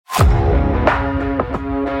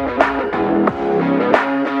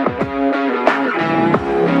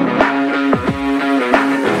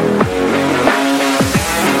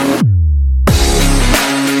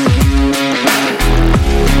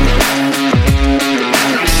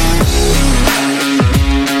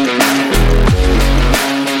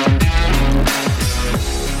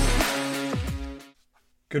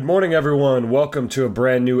Good morning, everyone. Welcome to a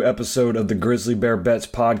brand new episode of the Grizzly Bear Bets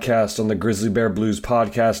podcast on the Grizzly Bear Blues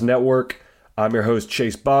Podcast Network. I'm your host,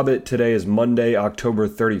 Chase Bobbitt. Today is Monday, October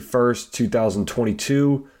 31st,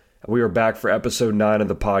 2022. We are back for episode 9 of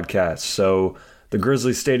the podcast. So the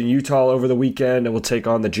Grizzlies stayed in Utah over the weekend and will take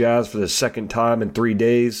on the Jazz for the second time in 3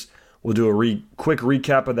 days. We'll do a quick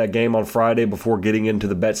recap of that game on Friday before getting into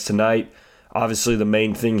the bets tonight. Obviously, the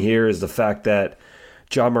main thing here is the fact that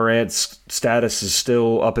Ja Morant's status is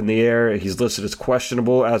still up in the air. He's listed as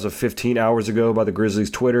questionable as of 15 hours ago by the Grizzlies'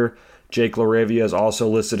 Twitter. Jake LaRavia is also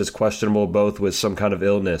listed as questionable, both with some kind of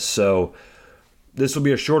illness. So this will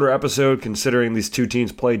be a shorter episode considering these two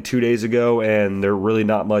teams played 2 days ago and there really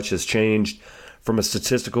not much has changed from a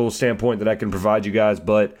statistical standpoint that I can provide you guys.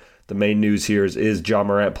 But the main news here is Ja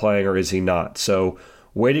Morant playing or is he not? So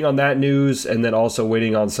waiting on that news and then also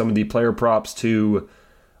waiting on some of the player props to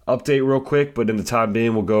update real quick, but in the time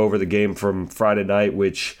being, we'll go over the game from Friday night,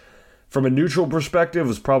 which from a neutral perspective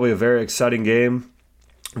was probably a very exciting game.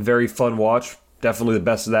 Very fun watch. Definitely the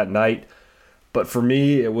best of that night. But for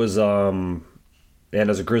me, it was, and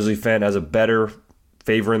as a Grizzly fan, as a better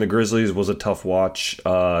favoring the Grizzlies, was a tough watch.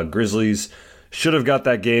 Grizzlies should have got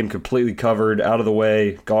that game completely covered, out of the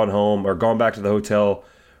way, gone home, or gone back to the hotel,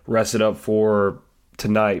 rested up for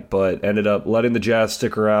tonight, but ended up letting the Jazz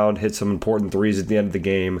stick around, hit some important threes at the end of the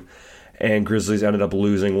game, and Grizzlies ended up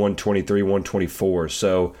losing 123-124.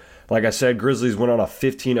 So, like I said, Grizzlies went on a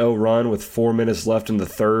 15-0 run with 4 minutes left in the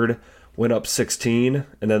third, went up 16,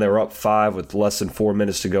 and then they were up 5 with less than 4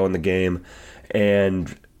 minutes to go in the game,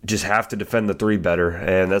 and just have to defend the three better,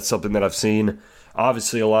 and that's something that I've seen,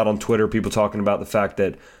 obviously, a lot on Twitter, people talking about the fact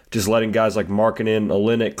that just letting guys like Markkanen,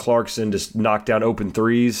 Olynyk, Clarkson just knock down open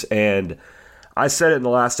threes, and I said it in the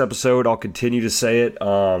last episode. I'll continue to say it.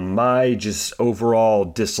 My just overall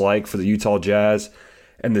dislike for the Utah Jazz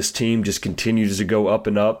and this team just continues to go up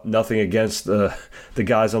and up. Nothing against the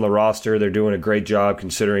guys on the roster. They're doing a great job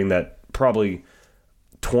considering that probably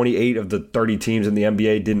 28 of the 30 teams in the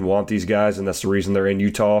NBA didn't want these guys, and that's the reason they're in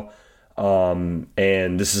Utah. And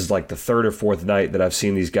this is like the third or fourth night that I've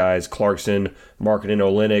seen these guys, Clarkson,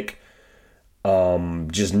 Markkanen,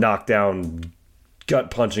 Olynyk, just knock down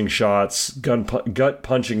gut-punching shots,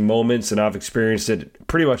 gut-punching moments, and I've experienced it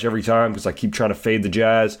pretty much every time because I keep trying to fade the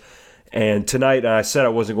Jazz. And tonight, I said I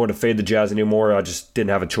wasn't going to fade the Jazz anymore. I just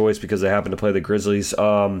didn't have a choice because they happened to play the Grizzlies.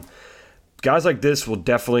 Guys like this will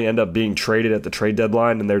definitely end up being traded at the trade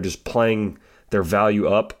deadline, and they're just playing their value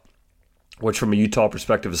up, which from a Utah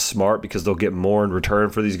perspective is smart because they'll get more in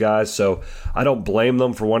return for these guys. So I don't blame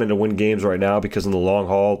them for wanting to win games right now because in the long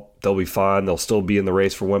haul, they'll be fine. They'll still be in the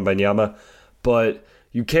race for Wembanyama. But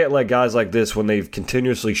you can't let guys like this, when they've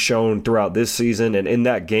continuously shown throughout this season and in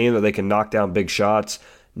that game that they can knock down big shots,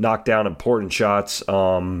 knock down important shots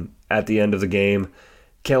at the end of the game,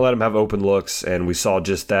 can't let them have open looks, and we saw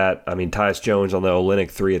just that. I mean, Tyus Jones on the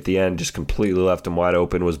Olynyk 3 at the end just completely left him wide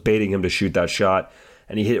open, was baiting him to shoot that shot,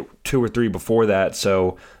 and he hit 2 or 3 before that,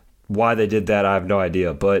 so why they did that, I have no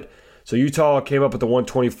idea. But so Utah came up with a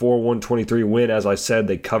 124-123 win. As I said,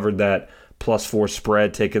 they covered that +4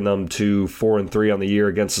 spread, taking them to 4-3 on the year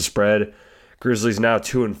against the spread. Grizzlies now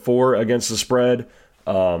 2-4 against the spread.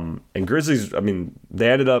 And Grizzlies, I mean, they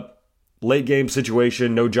ended up late game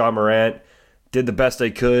situation, no Ja Morant. Did the best they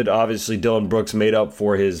could. Obviously, Dillon Brooks made up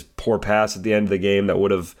for his poor pass at the end of the game that would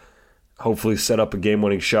have hopefully set up a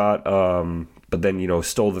game-winning shot. But then,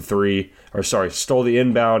 stole the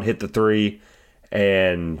inbound, hit the three,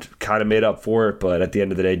 and kind of made up for it. But at the end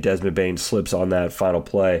of the day, Desmond Bane slips on that final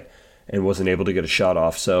play and wasn't able to get a shot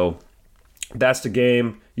off. So that's the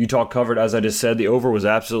game. Utah covered, as I just said. The over was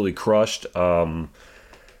absolutely crushed. I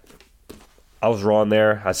was wrong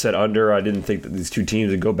there. I said under. I didn't think that these two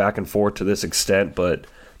teams would go back and forth to this extent, but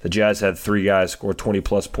the Jazz had 3 guys score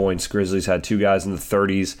 20-plus points. Grizzlies had 2 guys in the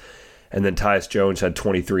 30s, and then Tyus Jones had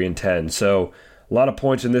 23 and 10. So a lot of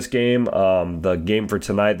points in this game. The game for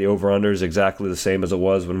tonight, the over-under, is exactly the same as it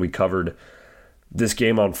was when we covered this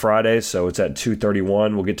game on Friday, so it's at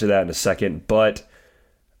 231. We'll get to that in a second. But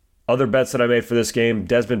other bets that I made for this game,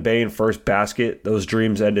 Desmond Bane, first basket. Those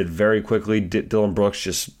dreams ended very quickly. Dillon Brooks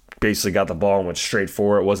just basically got the ball and went straight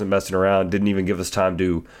for it, wasn't messing around, didn't even give us time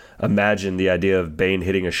to imagine the idea of Bane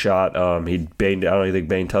hitting a shot. I don't even think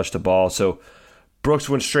Bane touched the ball. So Brooks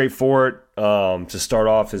went straight for it to start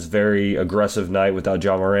off his very aggressive night without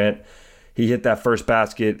Ja Morant. He hit that first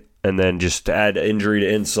basket, and then just to add injury to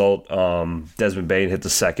insult, Desmond Bane hit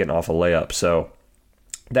the second off a layup. So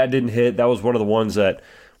that didn't hit. That was one of the ones that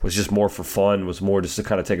was just more for fun, was more just to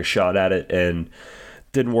kind of take a shot at it, and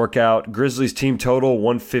didn't work out. Grizzlies team total,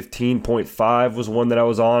 115.5 was one that I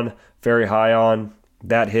was on, very high on.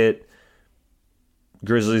 That hit.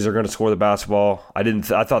 Grizzlies are going to score the basketball. I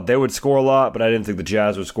thought they would score a lot, but I didn't think the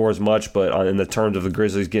Jazz would score as much. But in the terms of the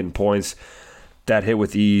Grizzlies getting points, that hit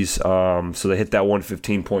with ease. So they hit that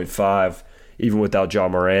 115.5 even without Ja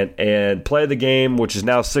Morant. And play of the game, which is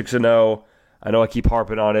now 6-0. I know I keep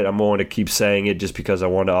harping on it. I'm going to keep saying it just because I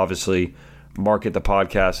want to obviously market the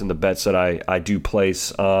podcast and the bets that I do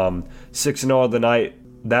place. 6-0 of the night.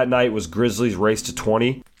 That night was Grizzlies race to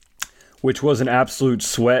 20, which was an absolute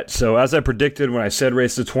sweat. So as I predicted when I said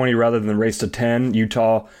race to 20 rather than race to 10,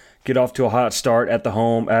 Utah get off to a hot start at the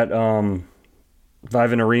home at Vivint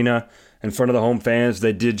Arena in front of the home fans.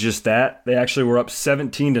 They did just that. They actually were up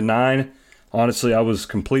 17-9. Honestly, I was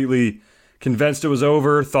completely convinced it was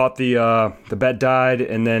over, thought the bet died,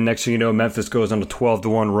 and then next thing you know, Memphis goes on a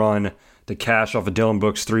 12-1 run to cash off a Dylan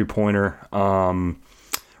Brooks three-pointer.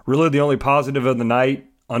 Really the only positive of the night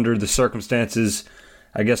under the circumstances,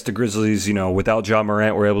 I guess the Grizzlies, without Ja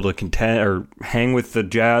Morant, were able to contend or hang with the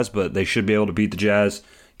Jazz, but they should be able to beat the Jazz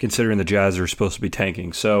considering the Jazz are supposed to be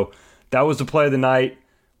tanking. So that was the play of the night,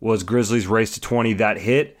 was Grizzlies race to 20. That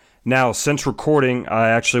hit. Now, since recording, I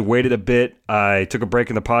actually waited a bit. I took a break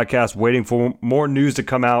in the podcast, waiting for more news to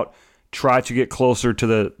come out, try to get closer to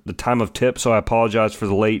the time of tip, so I apologize for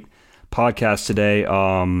the late podcast today.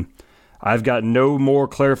 I've got no more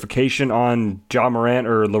clarification on Ja Morant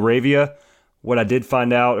or LaRavia. What I did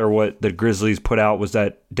find out, or what the Grizzlies put out, was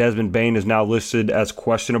that Desmond Bane is now listed as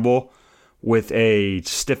questionable with a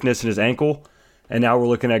stiffness in his ankle. And now we're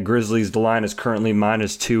looking at Grizzlies. The line is currently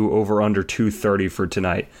 -2 over under 230 for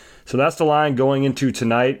tonight. So that's the line going into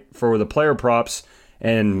tonight for the player props.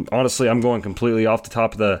 And honestly, I'm going completely off the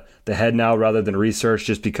top of the head now rather than research,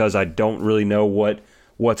 just because I don't really know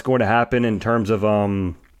what's going to happen in terms of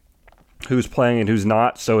who's playing and who's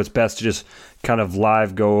not. So it's best to just kind of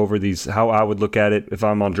live go over these, how I would look at it if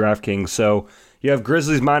I'm on DraftKings. So you have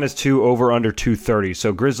Grizzlies -2 over under 230.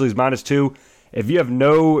 So Grizzlies -2. If you have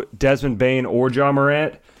no Desmond Bane or Ja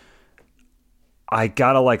Morant, I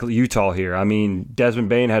gotta like Utah here. I mean, Desmond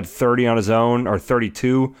Bane had 30 on his own, or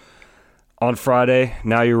 32 on Friday.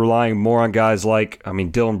 Now you're relying more on guys like,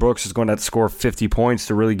 Dylan Brooks is going to have to score 50 points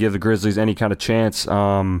to really give the Grizzlies any kind of chance.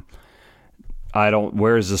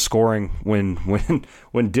 Where is the scoring when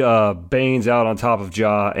Bane's out on top of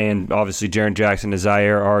Ja, and obviously Jaren Jackson and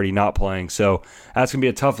Zaire are already not playing. So that's going to be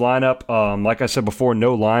a tough lineup. Like I said before,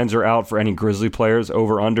 no lines are out for any Grizzly players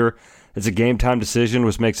over under. It's a game time decision,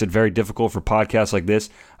 which makes it very difficult for podcasts like this.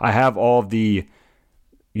 I have all of the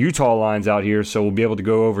Utah lines out here, so we'll be able to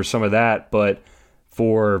go over some of that. But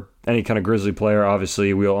for any kind of Grizzly player,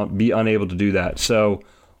 obviously we'll be unable to do that. So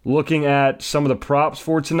looking at some of the props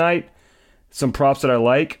for tonight, some props that I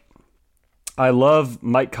like. I love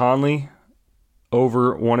Mike Conley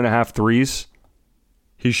over 1.5 threes.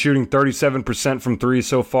 He's shooting 37% from threes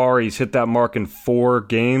so far. He's hit that mark in 4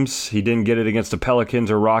 games. He didn't get it against the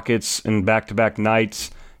Pelicans or Rockets in back-to-back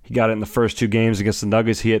nights. He got it in the first 2 games. Against the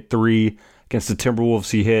Nuggets, he hit 3. Against the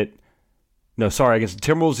Timberwolves, against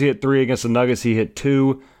the Timberwolves, he hit 3. Against the Nuggets, he hit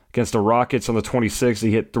 2. Against the Rockets on the 26th,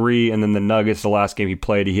 he hit 3. And then the Nuggets, the last game he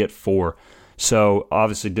played, he hit 4. So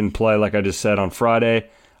obviously didn't play, like I just said, on Friday.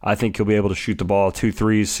 I think he'll be able to shoot the ball. 2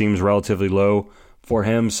 threes seems relatively low for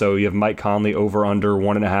him. So you have Mike Conley over under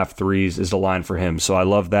 1.5 threes is the line for him. So I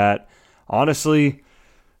love that. Honestly,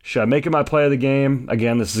 should I make it my play of the game?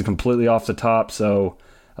 Again, this is completely off the top, so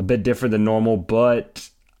a bit different than normal. But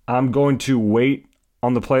I'm going to wait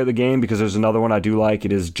on the play of the game because there's another one I do like.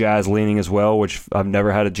 It is Jazz leaning as well, which I've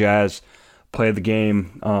never had a Jazz play of the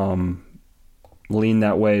game lean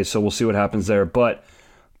that way, so we'll see what happens there. But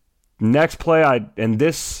next play,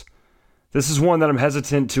 this is one that I'm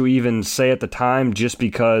hesitant to even say at the time just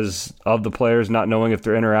because of the players not knowing if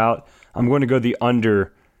they're in or out. I'm going to go the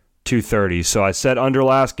under 230. So I said under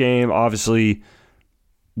last game, obviously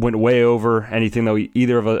went way over anything that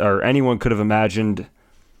either of us or anyone could have imagined.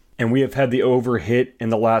 And we have had the over hit in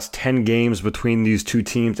the last 10 games between these two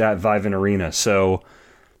teams at Vivint Arena. So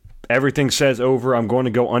everything says over. I'm going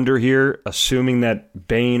to go under here, assuming that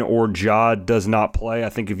Bane or Ja does not play. I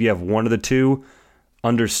think if you have one of the two,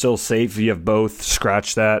 under's still safe. If you have both,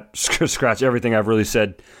 scratch that. Scratch everything I've really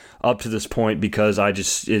said up to this point because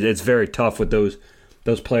it's very tough with those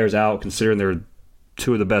players out, considering they're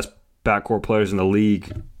 2 of the best backcourt players in the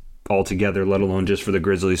league altogether, let alone just for the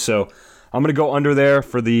Grizzlies. So I'm going to go under there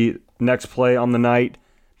for the next play on the night.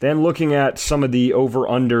 Then looking at some of the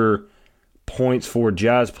over-under points for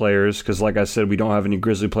Jazz players, because like I said, we don't have any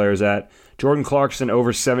Grizzly players at. Jordan Clarkson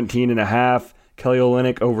over 17.5. Kelly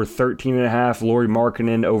Olynyk over 13.5, Lauri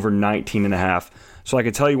Markkanen over 19.5. So I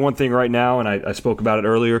can tell you one thing right now, and I spoke about it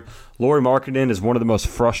earlier. Lauri Markkanen is one of the most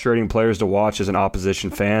frustrating players to watch as an opposition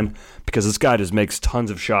fan because this guy just makes tons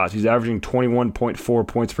of shots. He's averaging 21.4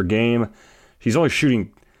 points per game. He's only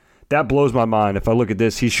shooting, that blows my mind. If I look at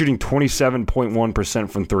this, he's shooting 27.1%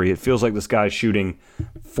 from three. It feels like this guy's shooting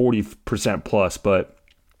 40% plus, but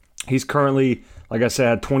he's currently, like I said,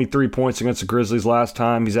 had 23 points against the Grizzlies last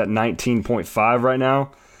time. He's at 19.5 right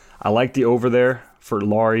now. I like the over there for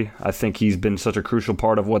Lauri. I think he's been such a crucial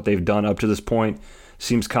part of what they've done up to this point.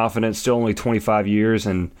 Seems confident, still only 25 years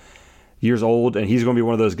old, and he's going to be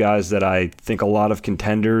one of those guys that I think a lot of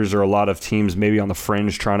contenders or a lot of teams maybe on the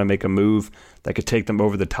fringe trying to make a move that could take them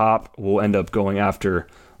over the top will end up going after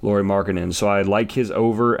Lauri Markkanen. So I like his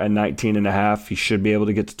over at 19.5. He should be able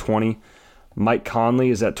to get to 20. Mike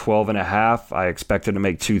Conley is at 12.5. I expect him to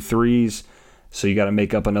make 2 threes, so you got to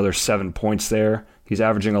make up another 7 points there. He's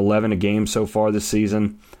averaging 11 a game so far this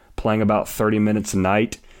season, playing about 30 minutes a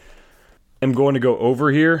night. I'm going to go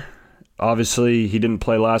over here. Obviously, he didn't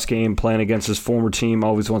play last game, playing against his former team.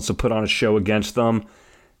 Always wants to put on a show against them.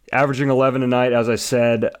 Averaging 11 a night, as I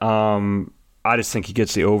said. I just think he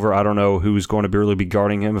gets the over. I don't know who's going to really be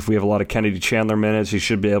guarding him. If we have a lot of Kennedy Chandler minutes, he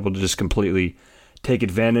should be able to just completely take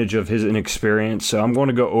advantage of his inexperience. So I'm going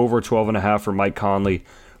to go over 12.5 for Mike Conley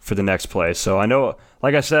for the next play. So I know,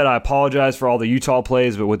 like I said, I apologize for all the Utah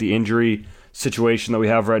plays, but with the injury situation that we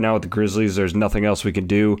have right now with the Grizzlies, there's nothing else we can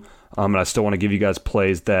do. And I still want to give you guys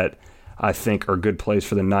plays that I think are good plays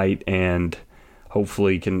for the night and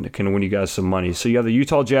hopefully can win you guys some money. So you have the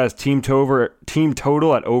Utah Jazz team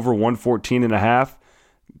total at over 114.5.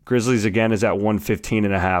 Grizzlies again is at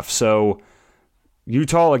 115.5. So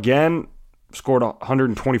Utah again scored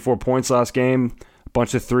 124 points last game. A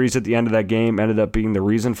bunch of threes at the end of that game ended up being the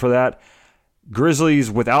reason for that.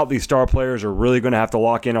 Grizzlies, without these star players, are really going to have to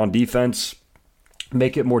lock in on defense,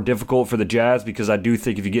 make it more difficult for the Jazz, because I do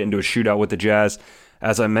think if you get into a shootout with the Jazz,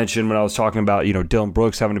 as I mentioned when I was talking about, Dillon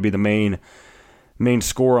Brooks having to be the main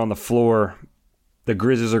scorer on the floor, the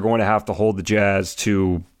Grizzlies are going to have to hold the Jazz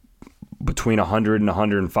to between 100 and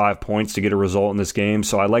 105 points to get a result in this game.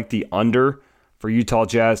 So I like the under for Utah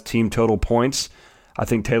Jazz team total points. I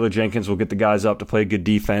think Taylor Jenkins will get the guys up to play good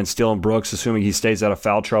defense. Dillon Brooks, assuming he stays out of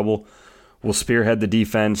foul trouble, will spearhead the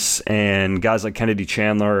defense. And guys like Kennedy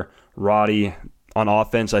Chandler, Roddy, on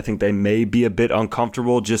offense, I think they may be a bit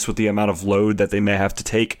uncomfortable just with the amount of load that they may have to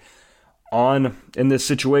take on in this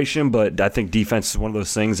situation. But I think defense is one of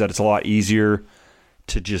those things that it's a lot easier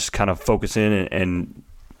to just kind of focus in and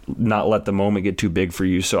not let the moment get too big for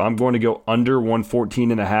you. So I'm going to go under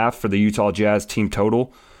 114.5 for the Utah Jazz team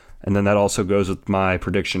total. And then that also goes with my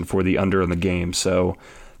prediction for the under in the game. So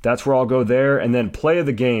that's where I'll go there. And then play of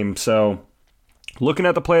the game. So looking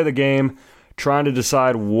at the play of the game, trying to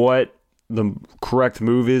decide what the correct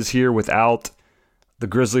move is here without the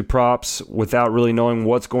Grizzly props, without really knowing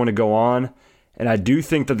what's going to go on. And I do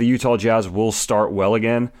think that the Utah Jazz will start well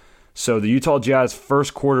again. So the Utah Jazz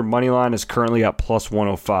first quarter money line is currently at plus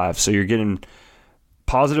 105. So you're getting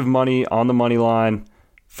positive money on the money line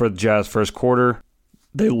for the Jazz first quarter.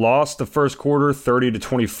 They lost the first quarter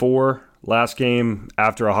 30-24. Last game,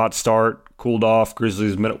 after a hot start, cooled off.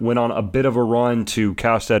 Grizzlies went on a bit of a run to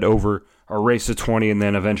cash that over, or race to 20, and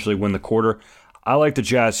then eventually win the quarter. I like the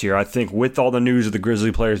Jazz here. I think with all the news of the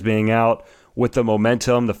Grizzly players being out, with the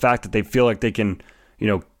momentum, the fact that they feel like they can,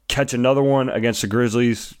 catch another one against the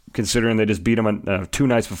Grizzlies, considering they just beat them 2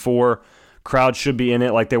 nights before. Crowd should be in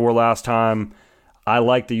it like they were last time. I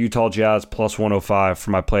like the Utah Jazz plus 105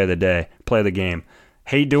 for my play of the game.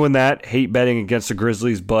 Hate doing that, hate betting against the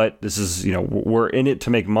Grizzlies, but this is, we're in it to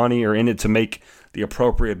make money or in it to make the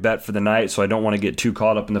appropriate bet for the night, so I don't want to get too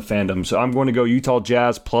caught up in the fandom. So I'm going to go Utah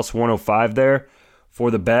Jazz plus 105 there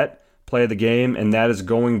for the bet, play of the game, and that is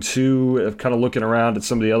going to, kind of looking around at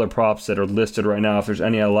some of the other props that are listed right now. If there's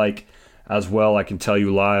any I like as well, I can tell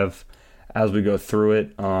you live as we go through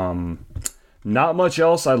it. Not much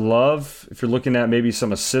else I love. If you're looking at maybe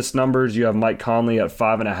some assist numbers, you have Mike Conley at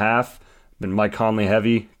 5.5. Been Mike Conley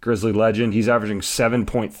heavy, Grizzly legend. He's averaging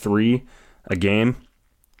 7.3 a game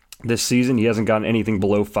this season. He hasn't gotten anything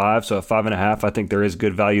below 5, so at 5.5, I think there is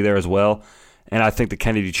good value there as well. And I think the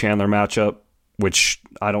Kennedy Chandler matchup, which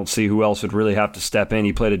I don't see who else would really have to step in.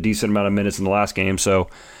 He played a decent amount of minutes in the last game, so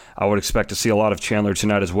I would expect to see a lot of Chandler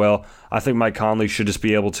tonight as well. I think Mike Conley should just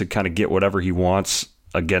be able to kind of get whatever he wants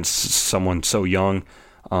against someone so young.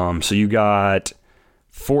 So you got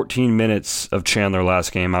 14 minutes of Chandler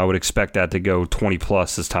last game. I would expect that to go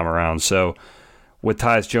 20-plus this time around. So with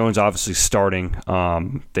Tyus Jones obviously starting,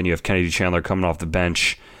 then you have Kennedy Chandler coming off the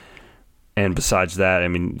bench. And besides that, I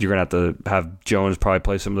mean, you're going to have Jones probably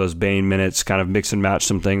play some of those Bane minutes, kind of mix and match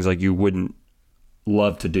some things like you wouldn't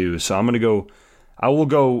love to do. So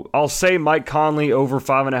I'll say Mike Conley over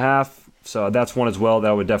 5.5. So that's one as well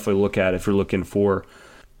that I would definitely look at if you're looking for.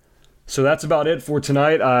 So that's about it for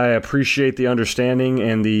tonight. I appreciate the understanding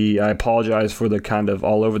and I apologize for the kind of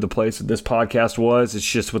all over the place that this podcast was. It's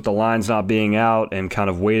just with the lines not being out and kind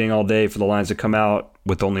of waiting all day for the lines to come out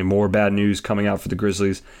with only more bad news coming out for the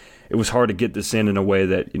Grizzlies. It was hard to get this in a way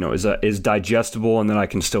that, is digestible, and then I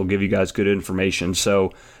can still give you guys good information.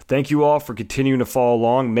 So thank you all for continuing to follow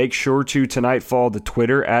along. Make sure to tonight follow the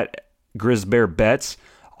Twitter at GrizzBearBets.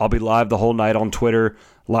 I'll be live the whole night on Twitter,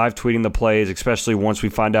 live tweeting the plays, especially once we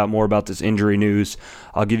find out more about this injury news.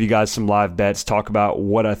 I'll give you guys some live bets, talk about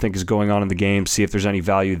what I think is going on in the game, see if there's any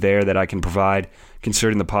value there that I can provide,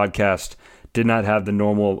 considering the podcast did not have the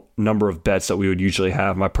normal number of bets that we would usually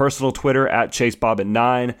have. My personal Twitter at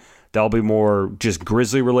ChaseBob9. That'll be more just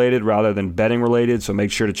Grizzly related rather than betting related, so make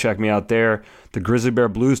sure to check me out there. The Grizzly Bear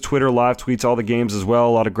Blues Twitter live tweets all the games as well.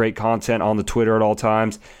 A lot of great content on the Twitter at all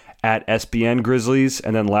times at SBN Grizzlies.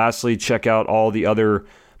 And then lastly, check out all the other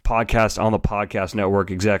podcasts on the podcast network,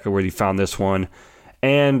 exactly where you found this one.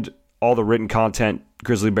 And all the written content,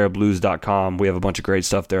 grizzlybearblues.com. We have a bunch of great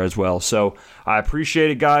stuff there as well. So I appreciate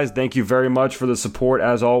it, guys. Thank you very much for the support,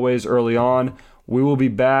 as always, early on. We will be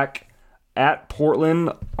back at Portland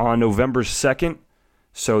on November 2nd.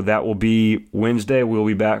 So that will be Wednesday. We'll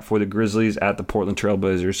be back for the Grizzlies at the Portland Trail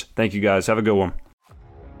Blazers. Thank you, guys. Have a good one.